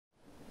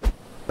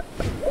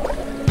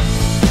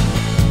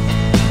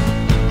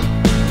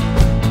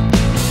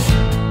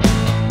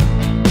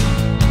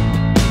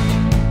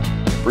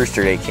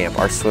Brewster Day Camp,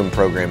 our swim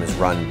program is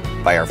run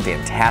by our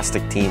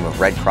fantastic team of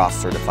Red Cross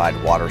certified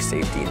water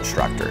safety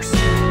instructors.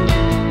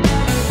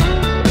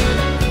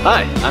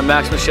 Hi, I'm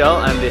Max Michelle.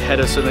 I'm the head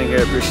of swimming here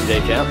at Brewster Day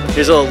Camp.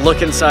 Here's a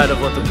look inside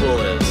of what the pool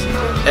is.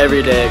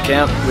 Every day at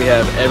camp, we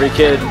have every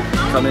kid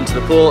come into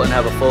the pool and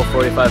have a full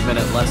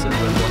 45-minute lesson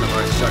with one of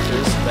our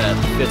instructors that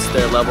fits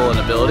their level and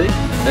ability.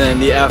 And in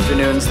the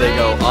afternoons, they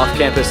go off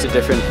campus to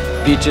different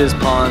beaches,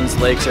 ponds,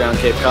 lakes around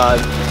Cape Cod,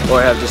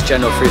 or have just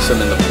general free swim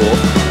in the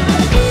pool.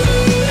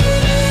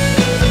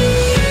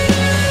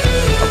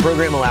 Our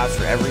program allows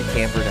for every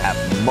camper to have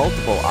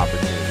multiple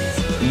opportunities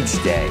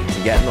each day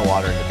to get in the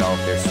water and develop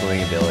their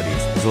swimming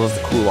abilities, as well as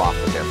to cool off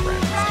with their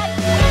friends.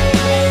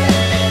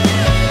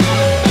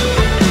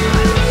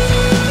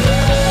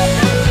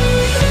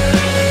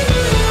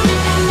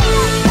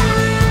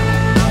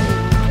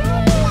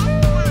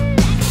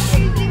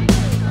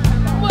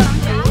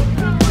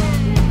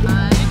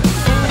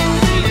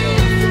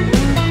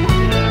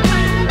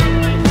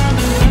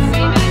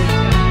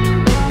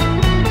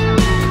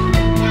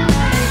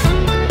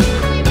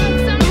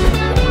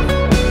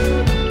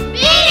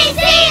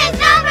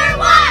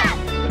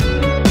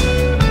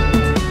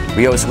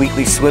 We host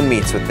weekly swim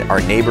meets with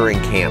our neighboring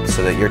camps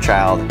so that your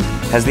child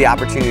has the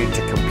opportunity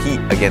to compete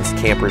against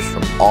campers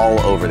from all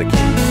over the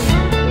Cape.